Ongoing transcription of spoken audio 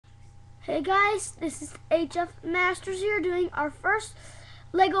Hey guys, this is Hfmasters here doing our first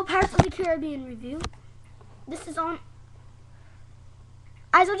Lego Pirates of the Caribbean review. This is on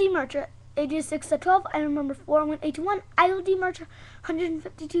Isla muerta, ages 6 to 12, item number 41821, Isla muerta,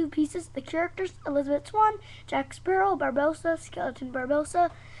 152 pieces. The characters: Elizabeth Swan, Jack Sparrow, Barbosa, Skeleton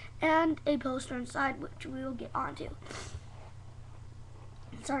Barbosa, and a poster inside, which we will get onto.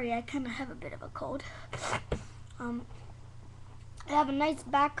 Sorry, I kind of have a bit of a cold. I have a nice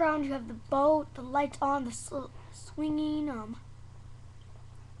background. You have the boat, the lights on, the swinging,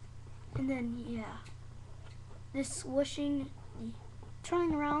 and then yeah, this swooshing, the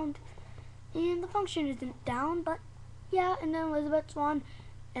turning around, and the function isn't down, but yeah, and then Elizabeth Swan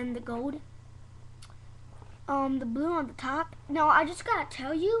and the gold, the blue on the top. Now I just gotta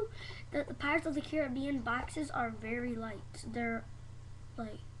tell you that the Pirates of the Caribbean boxes are very light. They're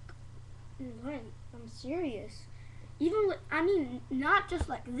like light. I'm serious. Even with, not just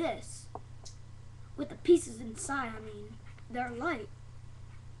like this, with the pieces inside, they're light.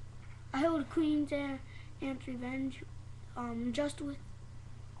 I held Queen's Aunt's Revenge, just with,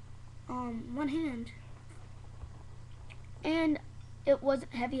 one hand. And it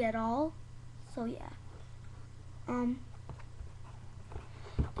wasn't heavy at all, so yeah. The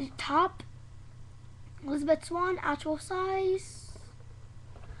top, Elizabeth Swan, actual size,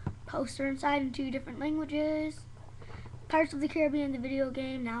 poster inside in 2 different languages. Pirates of the Caribbean, the video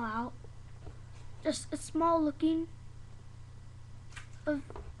game, now out. Just a small looking of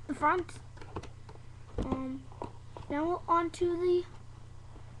the front. Now on to the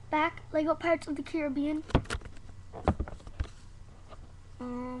back, Lego Pirates of the Caribbean.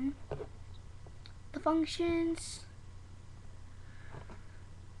 The functions.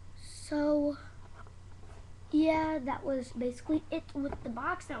 So yeah, that was basically it with the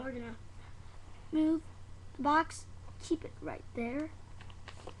box. Now we're gonna move the box. Keep it right there.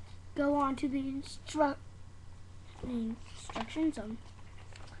 Go on to the instructions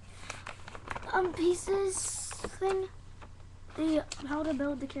pieces thing. The how to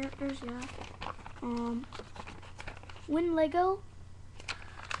build the characters, yeah. Win Lego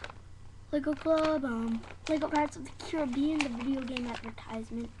Club, Lego Pirates of the Caribbean, the video game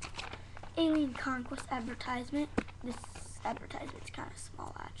advertisement, Alien Conquest advertisement. This advertisement's kind of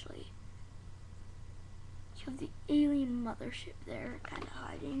small actually. You have the alien mothership there, kind of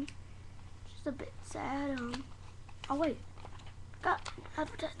hiding. Just a bit sad. Oh wait, got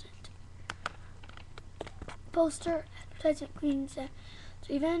advertisement. Poster, advertisement, Queen's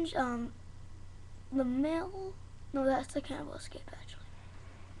Revenge. The mail. No, that's the Cannibal Escape actually.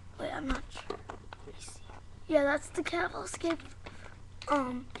 Wait, I'm not sure. Let me see. Yeah, that's the Cannibal Escape.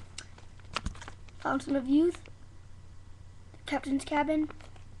 Fountain of Youth. The Captain's Cabin.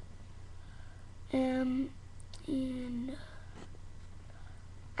 And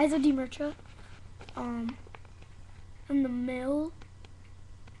Isla muerta, and the Mill,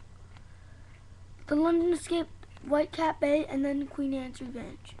 the London Escape, White Cat Bay, and then Queen Anne's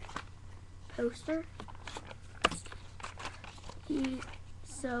Revenge poster.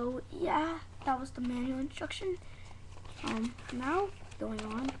 So yeah, that was the manual instruction. Now going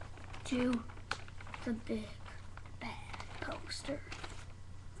on to the big bad poster.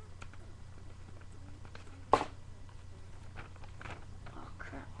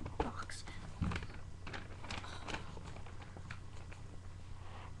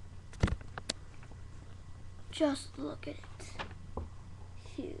 Just look at it.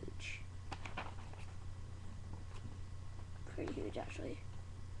 Huge. Pretty huge, actually.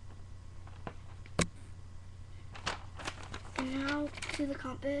 And now to the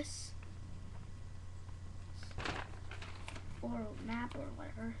compass. Or a map or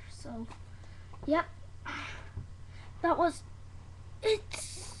whatever. So, yep. That was it.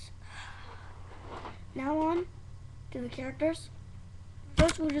 Now on to the characters.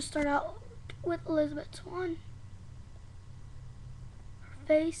 First, we'll just start out with Elizabeth Swan. Her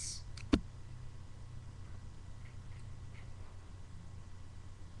face.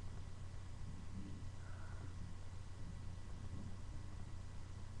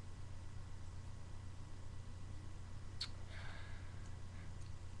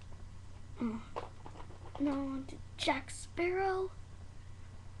 Now on to Jack Sparrow.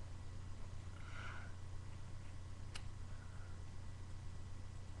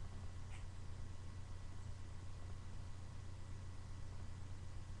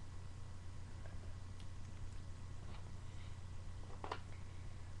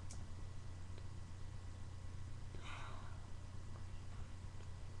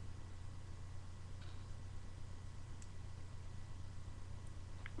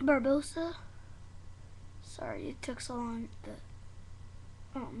 Barbosa. Sorry it took so long to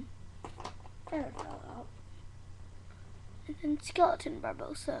feather fell out. And then skeleton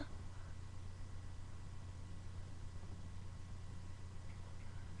Barbosa.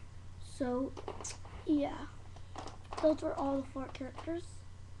 So, yeah. Those were all the 4 characters.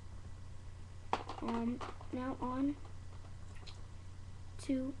 Now on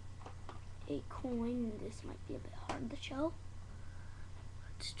to a coin. This might be a bit hard to show.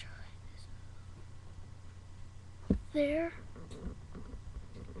 Let's try this. There.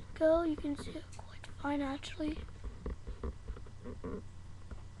 Go. You can see it quite fine actually.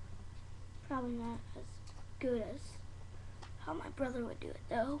 Probably not as good as how my brother would do it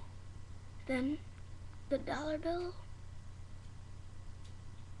though. Then the dollar bill.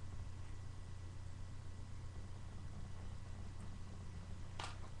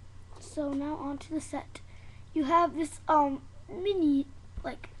 So now onto the set. You have this mini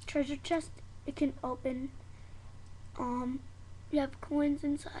like treasure chest. It can open. You have coins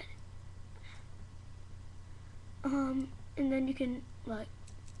inside. And then you can like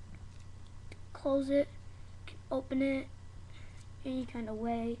close it, you can open it any kind of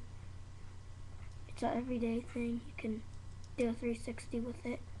way. It's an everyday thing. You can do a 360 with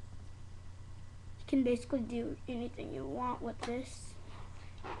it. You can basically do anything you want with this.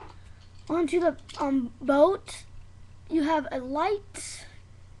 Onto the boat, you have a light.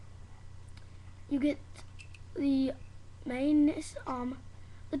 You get the main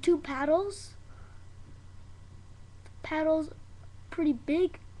the 2 paddles. The paddles pretty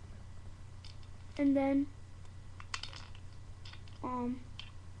big, and then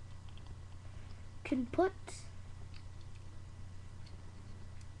can put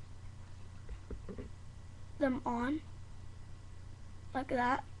them on like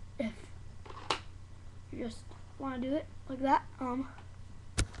that if you just want to do it like that.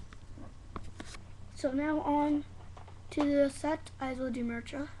 So now on to the set. I will do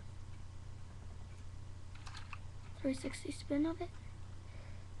muerta. 360 spin of it.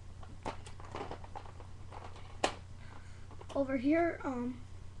 Over here,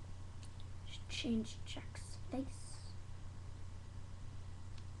 change Jack's face.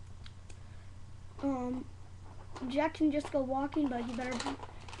 Jack can just go walking, but you better be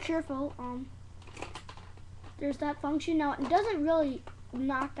careful. There's that function. Now it doesn't really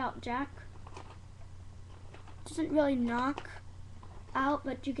knock out Jack. It doesn't really knock out,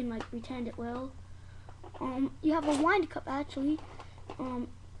 but you can like pretend it will. You have a wind cup actually.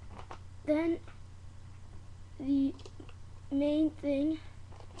 Then the main thing,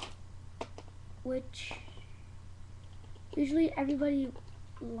 which usually everybody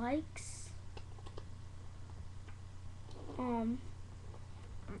likes,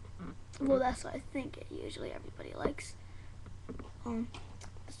 well, that's what I think it usually everybody likes,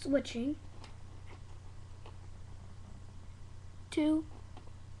 switching to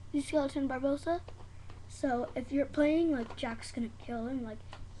the skeleton Barbosa. So if you're playing, like, Jack's gonna kill him, like,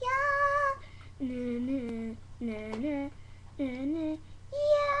 yeah, nah, nah, nah, nah, nah, nah,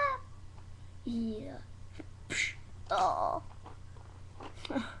 yeah, yeah, psh, oh,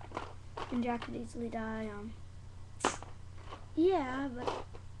 and Jack could easily die, yeah, but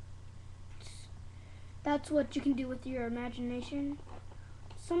that's what you can do with your imagination.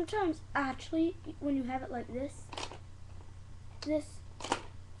 Sometimes, actually, when you have it like this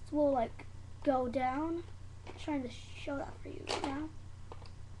will, like, go down. I'm trying to show that for you right now.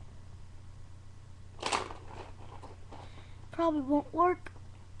 Probably won't work,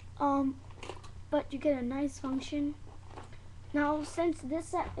 but you get a nice function. Now, since this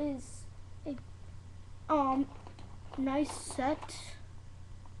set is a nice set,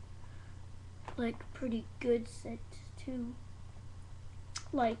 like pretty good set to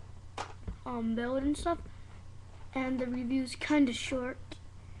like build and stuff, and the review's kind of short,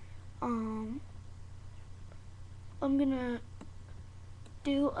 I'm gonna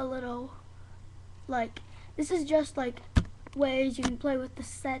do a little, like, this is just like ways you can play with the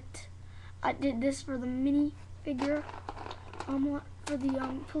set. I did this for the minifigure, for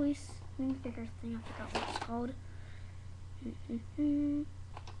the police minifigure thing. I forgot what it's called.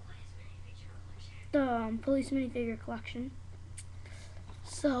 The police minifigure collection.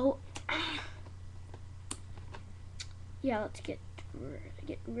 So yeah, let's get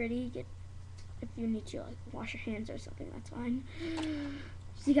ready. If you need to like wash your hands or something, that's fine.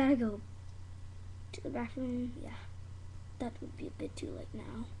 So you gotta go to the bathroom. Yeah, that would be a bit too late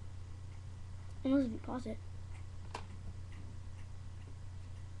now, unless if you pause it.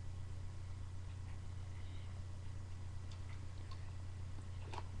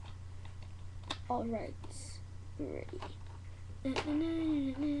 All right, ready.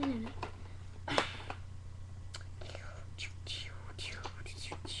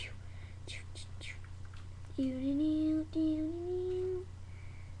 Yeah.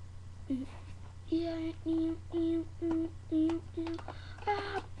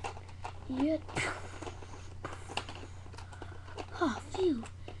 Oh, phew.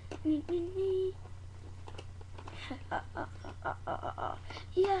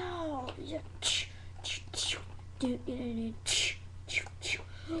 Yeah.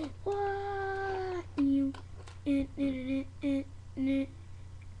 What? You.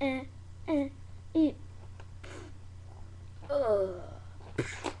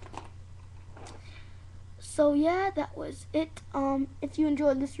 So yeah, that was it. If you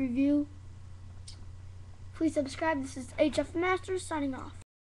enjoyed this review, please subscribe. This is Hfmasters signing off.